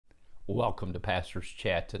Welcome to Pastor's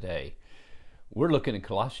Chat today. We're looking at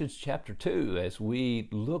Colossians chapter 2 as we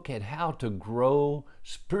look at how to grow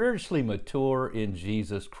spiritually mature in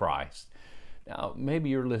Jesus Christ. Now, maybe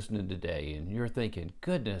you're listening today and you're thinking,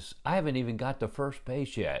 goodness, I haven't even got the first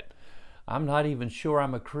page yet. I'm not even sure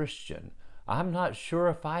I'm a Christian. I'm not sure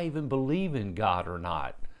if I even believe in God or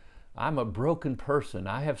not. I'm a broken person.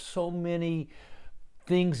 I have so many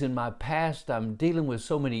things in my past. I'm dealing with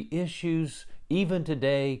so many issues. Even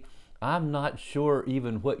today, I'm not sure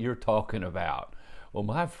even what you're talking about. Well,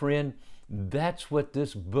 my friend, that's what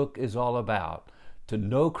this book is all about. To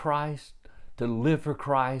know Christ, to live for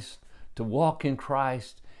Christ, to walk in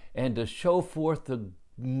Christ, and to show forth the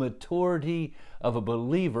maturity of a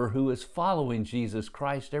believer who is following Jesus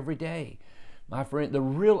Christ every day. My friend, the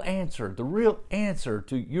real answer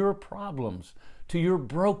to your problems, to your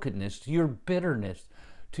brokenness, to your bitterness,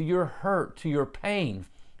 to your hurt, to your pain,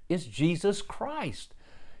 is Jesus Christ.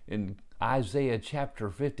 In Isaiah chapter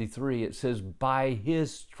 53, it says, by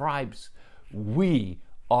His stripes we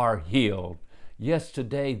are healed. Yes,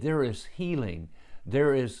 today there is healing.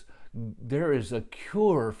 There is a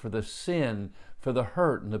cure for the sin, for the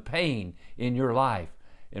hurt and the pain in your life.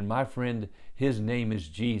 And my friend, His name is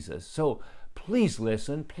Jesus. So please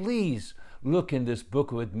listen, please look in this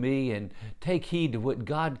book with me and take heed to what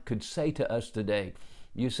God could say to us today.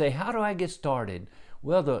 You say, how do I get started?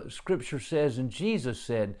 Well, the scripture says, and Jesus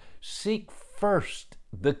said, seek first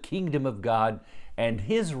the kingdom of God and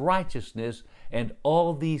His righteousness, and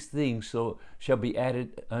all these things shall be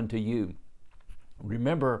added unto you.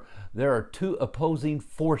 Remember, there are two opposing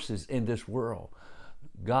forces in this world.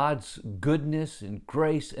 God's goodness and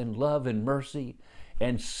grace and love and mercy,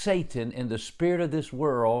 and Satan and the spirit of this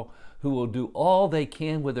world, who will do all they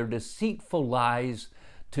can with their deceitful lies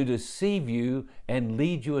to deceive you and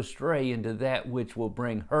lead you astray into that which will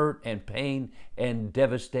bring hurt and pain and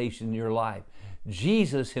devastation in your life.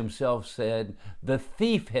 Jesus Himself said, the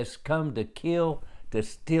thief has come to kill, to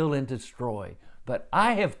steal, and destroy. But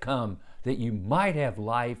I have come that you might have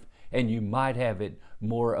life and you might have it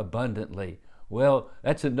more abundantly. Well,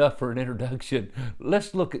 that's enough for an introduction.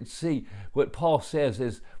 Let's look and see what Paul says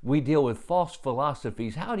as we deal with false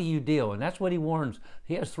philosophies. How do you deal? And that's what he warns.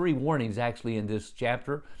 He has three warnings actually in this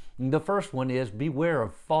chapter. And the first one is beware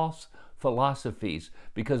of false philosophies,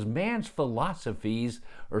 because man's philosophies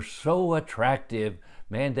are so attractive.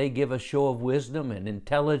 Man, they give a show of wisdom and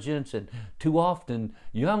intelligence, and too often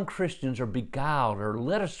young Christians are beguiled or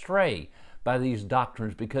led astray by these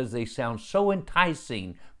doctrines because they sound so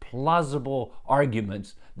enticing, plausible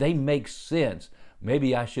arguments. They make sense.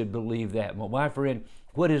 Maybe I should believe that. Well, my friend,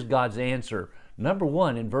 what is God's answer? Number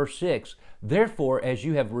one, in verse 6, therefore, as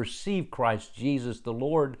you have received Christ Jesus the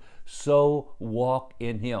Lord, so walk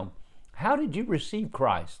in Him. How did you receive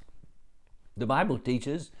Christ? The Bible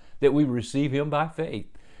teaches that we receive Him by faith.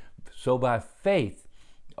 So by faith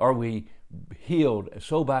are we healed.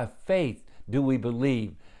 So by faith do we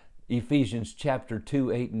believe. Ephesians chapter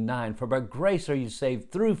 2, 8, and 9. For by grace are you saved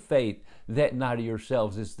through faith, that not of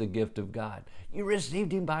yourselves, is the gift of God. You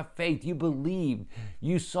received Him by faith. You believed.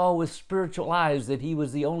 You saw with spiritual eyes that He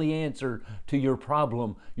was the only answer to your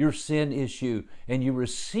problem, your sin issue, and you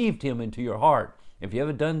received Him into your heart. If you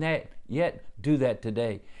haven't done that yet, do that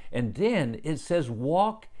today. And then it says,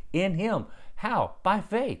 walk in Him. How? By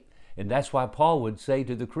faith. And that's why Paul would say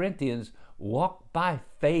to the Corinthians, walk by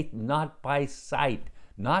faith, not by sight.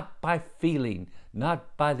 Not by feeling,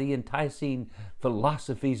 not by the enticing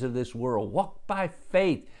philosophies of this world. Walk by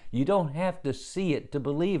faith. You don't have to see it to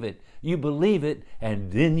believe it. You believe it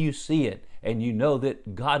and then you see it. And you know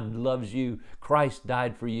that God loves you, Christ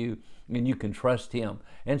died for you, and you can trust Him.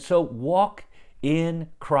 And so walk in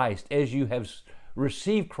Christ. As you have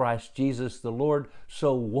received Christ Jesus the Lord,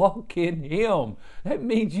 so walk in Him. That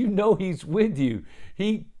means you know He's with you.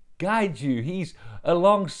 He guides you. He's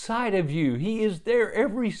alongside of you. He is there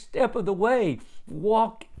every step of the way.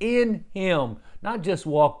 Walk in Him. Not just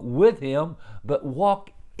walk with Him, but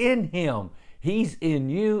walk in Him. He's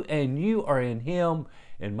in you and you are in Him.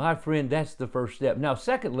 And my friend, that's the first step. Now,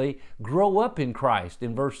 secondly, grow up in Christ.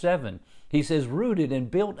 In verse 7, he says, rooted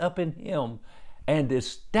and built up in Him and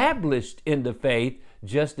established in the faith,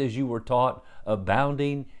 just as you were taught,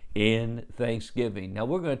 abounding in thanksgiving. Now,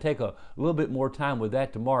 we're going to take a little bit more time with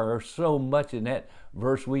that tomorrow. There's so much in that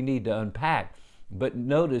verse we need to unpack. But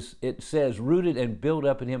notice it says, rooted and built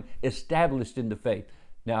up in Him, established in the faith.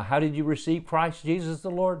 Now, how did you receive Christ Jesus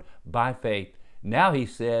the Lord? By faith. Now he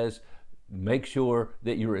says, make sure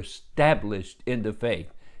that you're established in the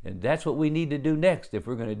faith. And that's what we need to do next if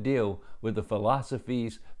we're going to deal with the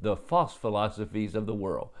philosophies, the false philosophies of the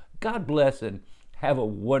world. God bless and have a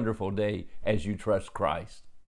wonderful day as you trust Christ.